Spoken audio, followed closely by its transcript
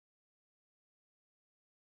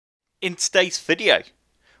In today's video,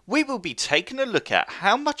 we will be taking a look at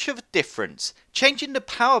how much of a difference changing the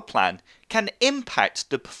power plan can impact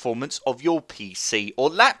the performance of your PC or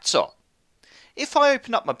laptop. If I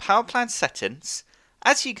open up my power plan settings,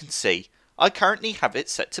 as you can see, I currently have it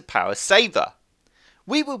set to power saver.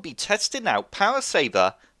 We will be testing out power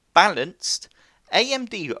saver, balanced,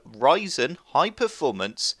 AMD Ryzen high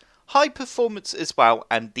performance as well,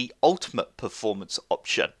 and the ultimate performance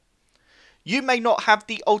option. You may not have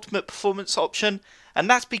the ultimate performance option, and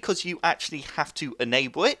that's because you actually have to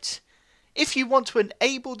enable it. If you want to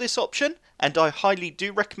enable this option, and I highly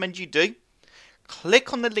do recommend you do,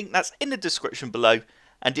 click on the link that's in the description below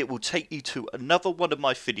and it will take you to another one of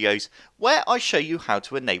my videos where I show you how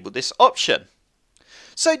to enable this option.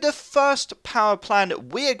 So the first power plan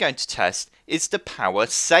we are going to test is the power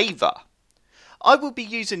saver. I will be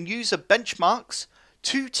using user benchmarks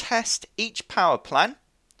to test each power plan.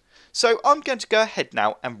 So I'm going to go ahead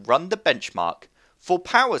now and run the benchmark for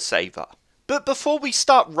power saver. But before we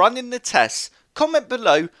start running the tests, comment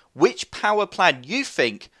below which power plan you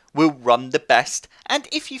think will run the best and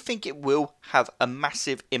if you think it will have a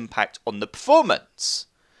massive impact on the performance.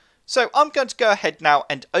 So I'm going to go ahead now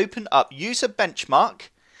and open up user benchmark,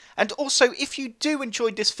 and also if you do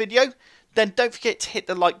enjoy this video, then don't forget to hit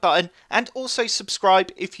the like button and also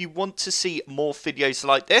subscribe if you want to see more videos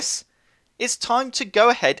like this. It's time to go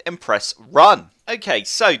ahead and press run. Okay,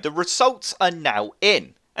 so the results are now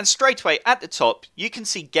in. And straight away at the top, you can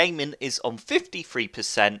see gaming is on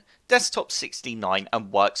 53%, desktop 69%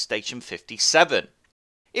 and workstation 57%.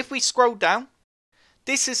 If we scroll down,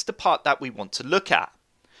 this is the part that we want to look at.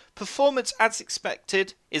 Performance as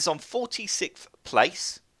expected is on 46th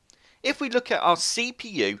place. If we look at our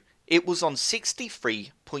CPU, it was on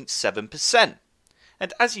 63.7%.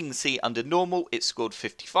 And as you can see under normal, it scored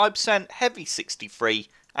 55%, heavy 63%,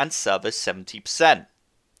 and server 70%.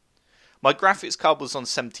 My graphics card was on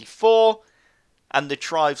 74, and the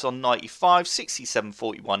drives on 95, 67,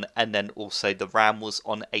 41, and then also the RAM was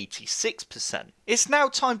on 86%. It's now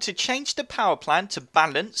time to change the power plan to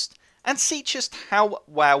balanced and see just how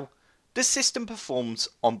well the system performs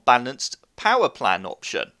on balanced power plan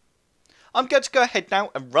option. I'm going to go ahead now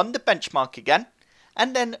and run the benchmark again,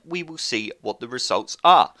 and then we will see what the results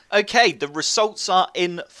are. Okay, the results are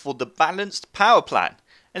in for the balanced power plan.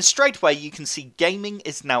 And straight away you can see gaming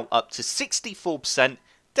is now up to 64%,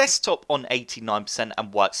 desktop on 89%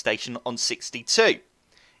 and workstation on 62%.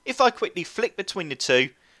 If I quickly flick between the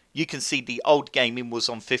two, you can see the old gaming was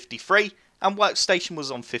on 53% and workstation was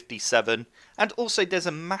on 57%. And also there's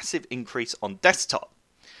a massive increase on desktop,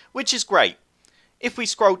 which is great. If we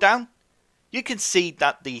scroll down, you can see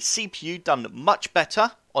that the CPU done much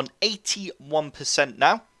better on 81%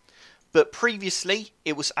 now, but previously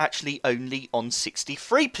it was actually only on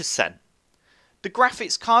 63%. The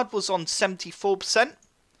graphics card was on 74%.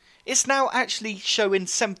 It's now actually showing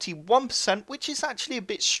 71%, which is actually a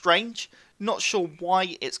bit strange. Not sure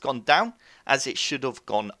why it's gone down, as it should have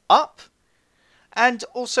gone up. And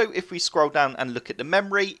also if we scroll down and look at the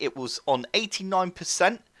memory, it was on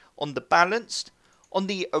 89% on the balanced. On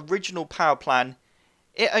the original power plan,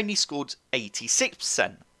 it only scored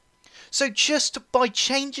 86%. So just by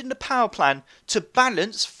changing the power plan to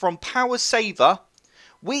balance from power saver,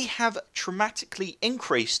 we have dramatically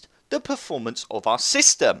increased the performance of our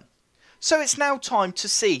system. So it's now time to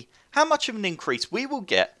see how much of an increase we will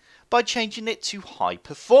get by changing it to high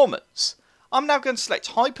performance. I'm now going to select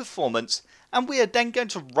high performance, and we are then going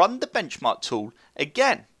to run the benchmark tool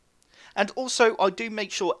again. And also I do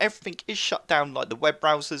make sure everything is shut down, like the web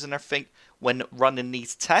browsers and everything, when running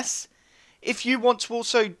these tests. If you want to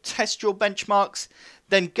also test your benchmarks,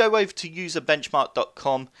 then go over to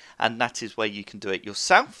UserBenchmark.com, and that is where you can do it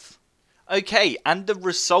yourself. Okay, and the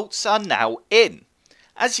results are now in.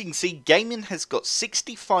 As you can see, gaming has got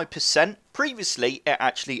 65%. Previously, it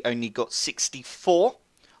actually only got 64%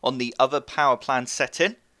 on the other power plan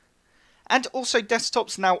setting. And also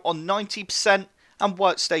desktop's now on 90%. And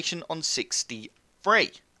workstation on 63%,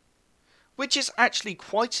 which is actually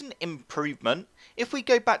quite an improvement. If we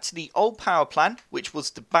go back to the old power plan, which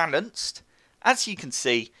was the balanced, as you can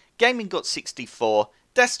see, gaming got 64%,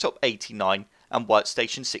 desktop 89%, and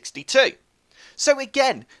workstation 62%. So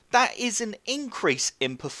again, that is an increase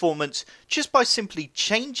in performance just by simply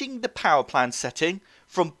changing the power plan setting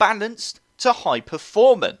from balanced to high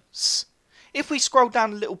performance. If we scroll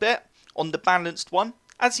down a little bit on the balanced one,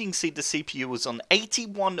 as you can see, the CPU was on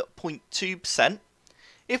 81.2%.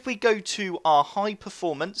 If we go to our high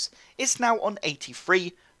performance, it's now on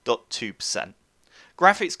 83.2%.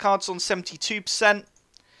 Graphics cards on 72%.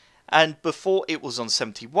 and before it was on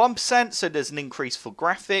 71%, so there's an increase for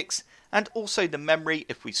graphics, and also the memory,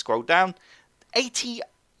 if we scroll down,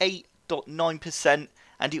 88.9%,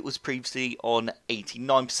 and it was previously on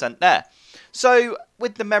 89% there. So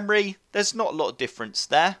with the memory, there's not a lot of difference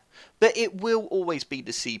there, but it will always be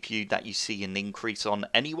the CPU that you see an increase on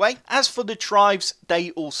anyway. As for the drives,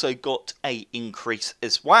 they also got an increase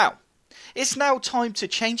as well. It's now time to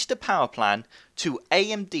change the power plan to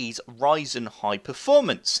AMD's Ryzen High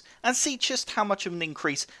Performance and see just how much of an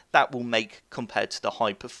increase that will make compared to the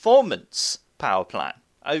High Performance power plan.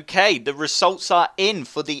 Okay, the results are in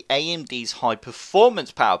for the AMD's High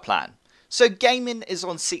Performance power plan. So gaming is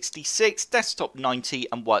on 66, desktop 90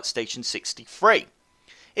 and workstation 63.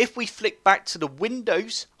 If we flick back to the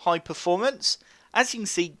Windows High Performance, as you can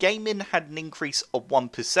see, gaming had an increase of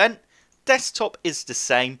 1%, desktop is the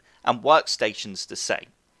same and workstation's the same.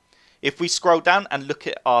 If we scroll down and look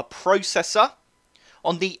at our processor,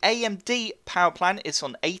 on the AMD power plan it's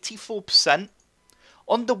on 84%.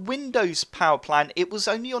 On the Windows power plan it was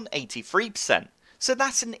only on 83%. So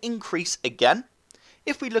that's an increase again.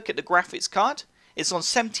 If we look at the graphics card, it's on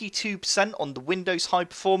 72% on the Windows High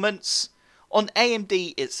Performance. On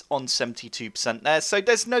AMD it's on 72% there, so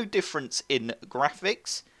there's no difference in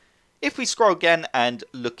graphics. If we scroll again and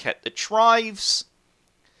look at the drives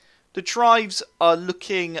are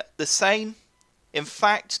looking the same. In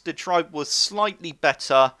fact, the drive was slightly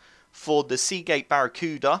better for the Seagate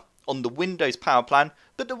Barracuda on the Windows power plan,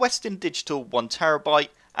 but the Western Digital 1TB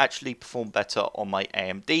actually performed better on my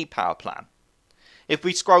AMD power plan. If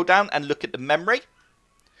we scroll down and look at the memory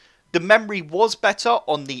was better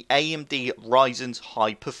on the AMD Ryzen's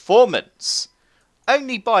High Performance.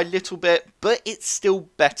 Only by a little bit, but it's still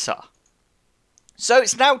better. So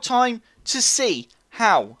it's now time to see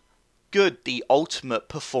how good the ultimate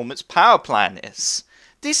performance power plan is.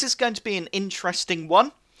 This is going to be an interesting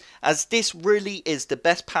one, as this really is the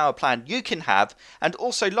best power plan you can have. And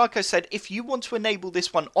also, like I said, if you want to enable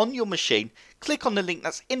this one on your machine, click on the link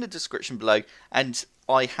that's in the description below, and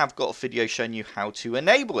I have got a video showing you how to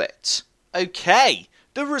enable it. Okay,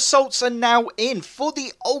 the results are now in for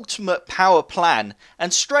the ultimate power plan,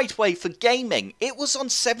 and straight away for gaming, it was on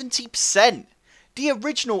 70%. The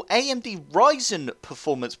original AMD Ryzen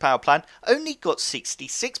Performance power plan only got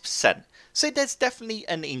 66%, so there's definitely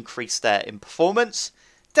an increase there in performance.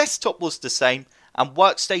 Desktop was the same, and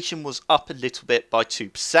workstation was up a little bit by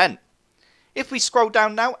 2%. If we scroll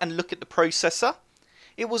down now and look at the processor,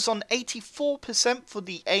 it was on 84% for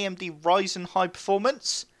the AMD Ryzen High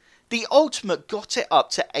Performance. The Ultimate got it up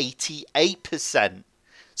to 88%.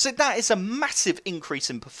 So that is a massive increase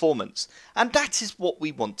in performance, and that is what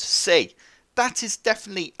we want to see. That is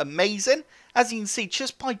definitely amazing. As you can see,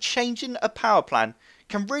 just by changing a power plan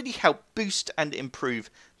can really help boost and improve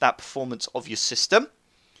that performance of your system.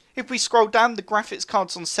 If we scroll down, the graphics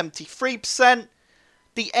card's on 73%,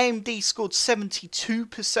 the AMD scored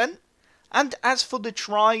 72%, and as for the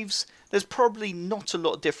drives, there's probably not a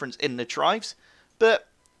lot of difference in the drives, but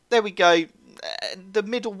there we go. The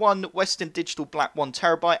middle one, Western Digital Black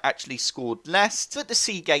 1TB, actually scored less, but the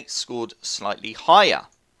Seagate scored slightly higher.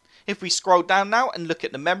 If we scroll down now and look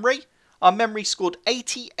at the memory, our memory scored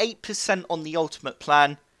 88% on the Ultimate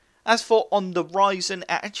plan. As for on the Ryzen, it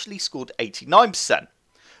actually scored 89%.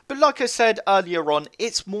 But like I said earlier on,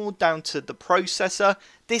 it's more down to the processor.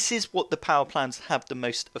 This is what the power plans have the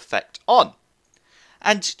most effect on.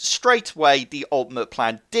 And straight away, the Ultimate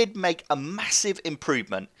plan did make a massive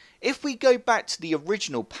improvement. If we go back to the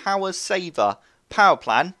original Power Saver power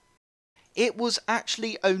plan, it was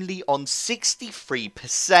actually only on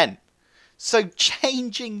 63%. So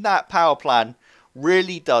changing that power plan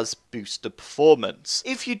really does boost the performance.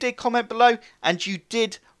 If you did comment below and you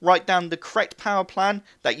did write down the correct power plan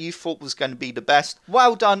that you thought was going to be the best,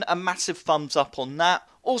 well done, a massive thumbs up on that.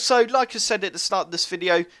 Also, like I said at the start of this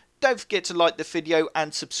video, don't forget to like the video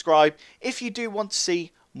and subscribe if you do want to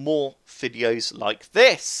see more videos like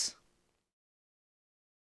this.